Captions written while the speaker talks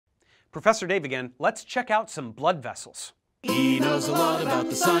Professor Dave again. Let's check out some blood vessels. He knows a lot about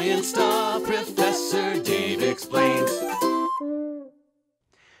the science stuff. Professor Dave explains.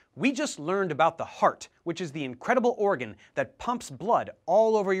 We just learned about the heart, which is the incredible organ that pumps blood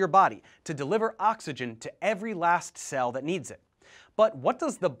all over your body to deliver oxygen to every last cell that needs it. But what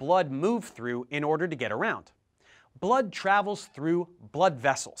does the blood move through in order to get around? Blood travels through blood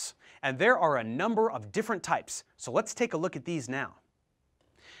vessels, and there are a number of different types, so let's take a look at these now.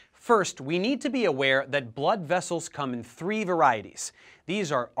 First, we need to be aware that blood vessels come in three varieties.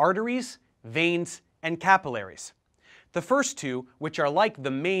 These are arteries, veins, and capillaries. The first two, which are like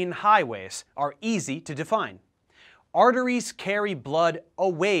the main highways, are easy to define. Arteries carry blood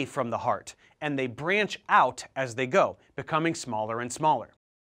away from the heart, and they branch out as they go, becoming smaller and smaller.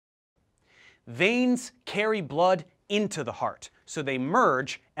 Veins carry blood into the heart, so they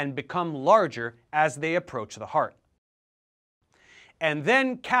merge and become larger as they approach the heart. And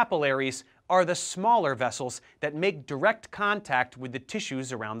then capillaries are the smaller vessels that make direct contact with the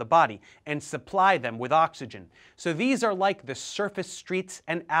tissues around the body and supply them with oxygen. So these are like the surface streets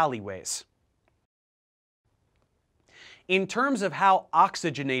and alleyways. In terms of how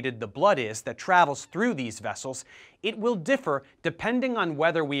oxygenated the blood is that travels through these vessels, it will differ depending on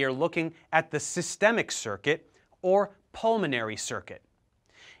whether we are looking at the systemic circuit or pulmonary circuit.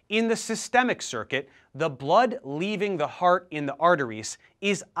 In the systemic circuit, the blood leaving the heart in the arteries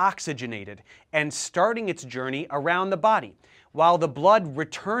is oxygenated and starting its journey around the body, while the blood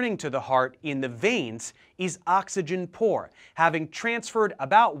returning to the heart in the veins is oxygen poor, having transferred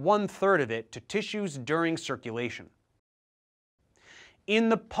about 1/3 of it to tissues during circulation. In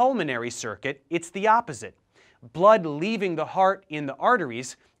the pulmonary circuit, it's the opposite. Blood leaving the heart in the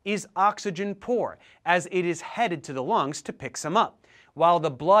arteries is oxygen poor, as it is headed to the lungs to pick some up, while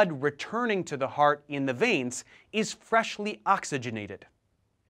the blood returning to the heart in the veins is freshly oxygenated.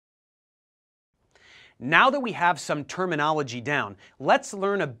 Now that we have some terminology down, let's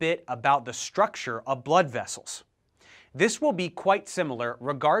learn a bit about the structure of blood vessels. This will be quite similar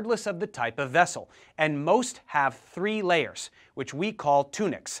regardless of the type of vessel, and most have three layers, which we call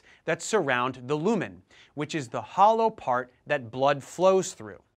tunics, that surround the lumen, which is the hollow part that blood flows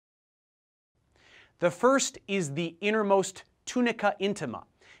through. The first is the innermost tunica intima,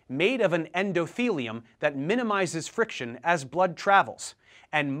 made of an endothelium that minimizes friction as blood travels,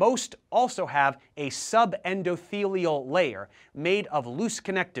 and most also have a subendothelial layer made of loose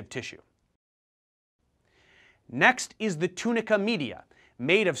connective tissue. Next is the tunica media,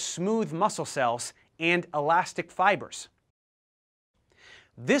 made of smooth muscle cells and elastic fibers.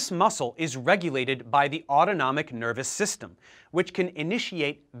 This muscle is regulated by the autonomic nervous system, which can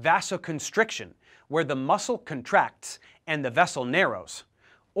initiate vasoconstriction, where the muscle contracts and the vessel narrows,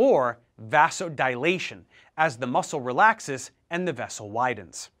 or vasodilation, as the muscle relaxes and the vessel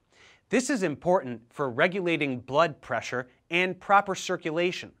widens. This is important for regulating blood pressure and proper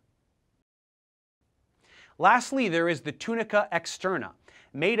circulation. Lastly, there is the tunica externa,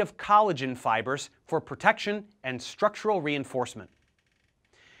 made of collagen fibers for protection and structural reinforcement.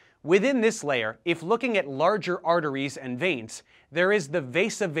 Within this layer, if looking at larger arteries and veins, there is the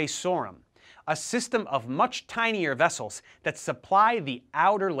vasa vasorum, a system of much tinier vessels that supply the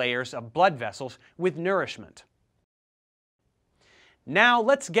outer layers of blood vessels with nourishment. Now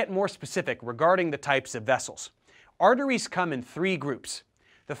let's get more specific regarding the types of vessels. Arteries come in three groups.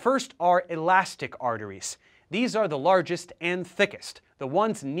 The first are elastic arteries. These are the largest and thickest, the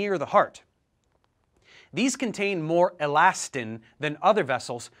ones near the heart. These contain more elastin than other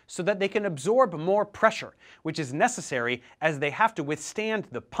vessels so that they can absorb more pressure, which is necessary as they have to withstand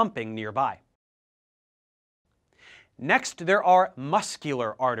the pumping nearby. Next, there are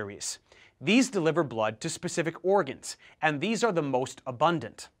muscular arteries. These deliver blood to specific organs, and these are the most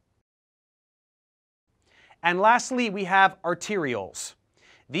abundant. And lastly, we have arterioles.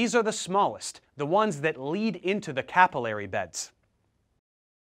 These are the smallest, the ones that lead into the capillary beds.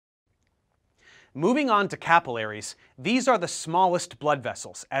 Moving on to capillaries, these are the smallest blood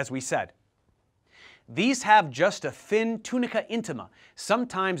vessels, as we said. These have just a thin tunica intima,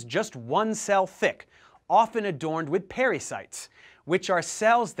 sometimes just one cell thick, often adorned with pericytes, which are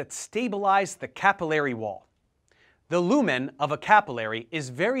cells that stabilize the capillary wall. The lumen of a capillary is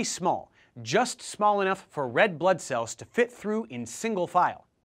very small, just small enough for red blood cells to fit through in single file.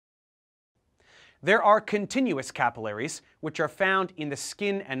 There are continuous capillaries, which are found in the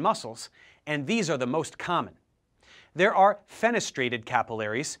skin and muscles, and these are the most common. There are fenestrated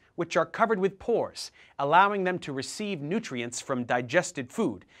capillaries, which are covered with pores, allowing them to receive nutrients from digested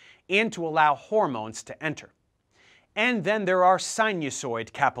food and to allow hormones to enter. And then there are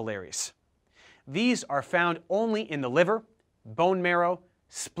sinusoid capillaries. These are found only in the liver, bone marrow,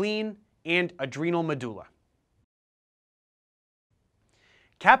 spleen, and adrenal medulla.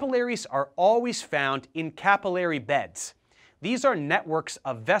 Capillaries are always found in capillary beds. These are networks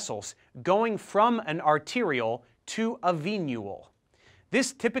of vessels going from an arteriole to a venule.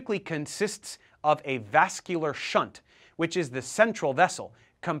 This typically consists of a vascular shunt, which is the central vessel,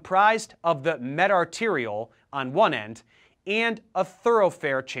 comprised of the medarteriole on one end and a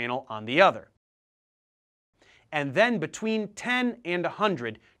thoroughfare channel on the other. And then between 10 and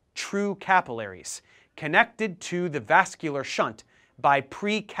 100 true capillaries, connected to the vascular shunt by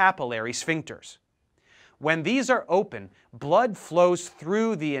precapillary sphincters. When these are open, blood flows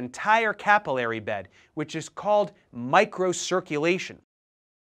through the entire capillary bed, which is called microcirculation.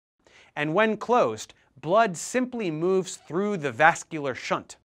 And when closed, blood simply moves through the vascular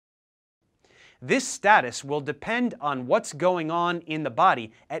shunt. This status will depend on what's going on in the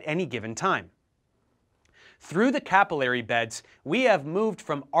body at any given time. Through the capillary beds, we have moved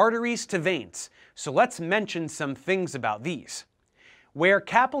from arteries to veins, so let's mention some things about these. Where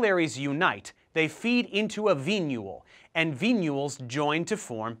capillaries unite, they feed into a venule, and venules join to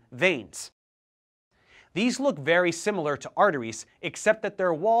form veins. These look very similar to arteries, except that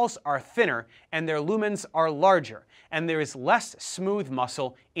their walls are thinner and their lumens are larger, and there is less smooth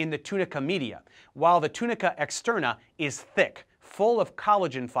muscle in the tunica media, while the tunica externa is thick, full of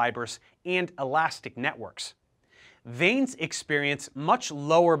collagen fibers and elastic networks. Veins experience much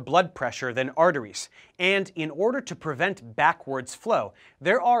lower blood pressure than arteries, and in order to prevent backwards flow,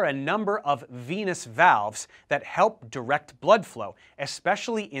 there are a number of venous valves that help direct blood flow,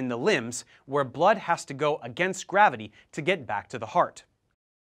 especially in the limbs where blood has to go against gravity to get back to the heart.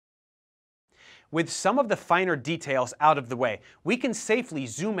 With some of the finer details out of the way, we can safely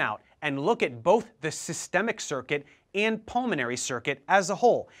zoom out and look at both the systemic circuit and pulmonary circuit as a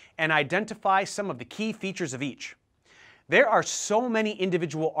whole and identify some of the key features of each. There are so many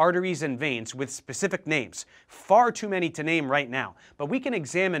individual arteries and veins with specific names, far too many to name right now, but we can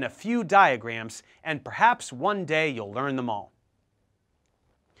examine a few diagrams and perhaps one day you'll learn them all.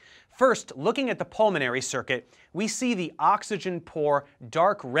 First, looking at the pulmonary circuit, we see the oxygen-poor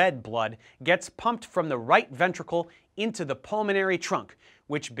dark red blood gets pumped from the right ventricle into the pulmonary trunk,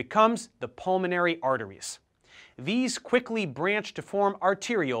 which becomes the pulmonary arteries. These quickly branch to form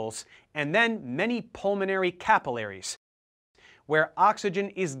arterioles and then many pulmonary capillaries, where oxygen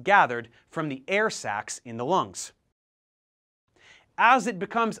is gathered from the air sacs in the lungs. As it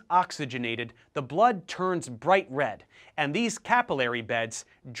becomes oxygenated, the blood turns bright red, and these capillary beds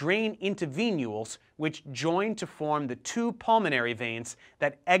drain into venules which join to form the two pulmonary veins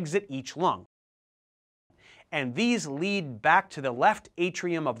that exit each lung. And these lead back to the left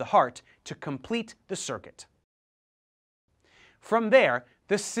atrium of the heart to complete the circuit. From there,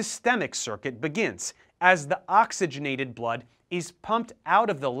 the systemic circuit begins, as the oxygenated blood is pumped out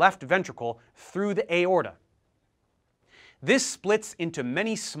of the left ventricle through the aorta. This splits into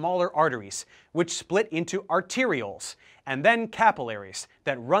many smaller arteries, which split into arterioles, and then capillaries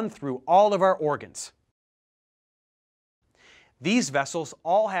that run through all of our organs. These vessels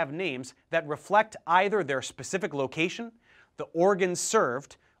all have names that reflect either their specific location, the organs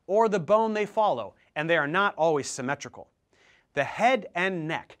served, or the bone they follow, and they are not always symmetrical. The head and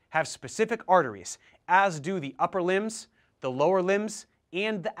neck have specific arteries, as do the upper limbs, the lower limbs,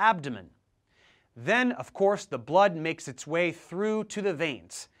 and the abdomen. Then, of course, the blood makes its way through to the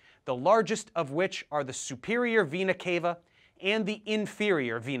veins, the largest of which are the superior vena cava and the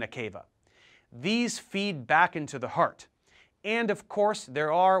inferior vena cava. These feed back into the heart. And of course,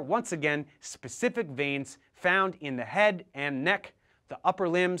 there are, once again, specific veins found in the head and neck, the upper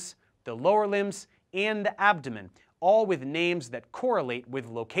limbs, the lower limbs, and the abdomen, all with names that correlate with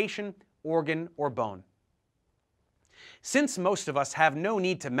location, organ, or bone. Since most of us have no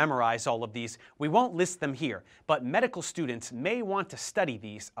need to memorize all of these, we won't list them here, but medical students may want to study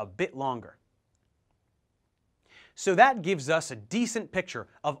these a bit longer. So that gives us a decent picture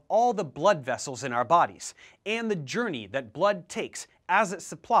of all the blood vessels in our bodies and the journey that blood takes as it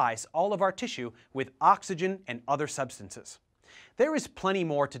supplies all of our tissue with oxygen and other substances. There is plenty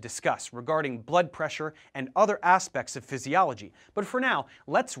more to discuss regarding blood pressure and other aspects of physiology, but for now,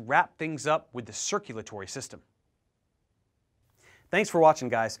 let's wrap things up with the circulatory system. Thanks for watching,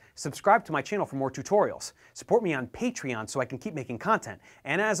 guys. Subscribe to my channel for more tutorials. Support me on Patreon so I can keep making content.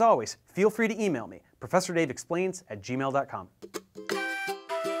 And as always, feel free to email me, ProfessorDaveExplains@gmail.com.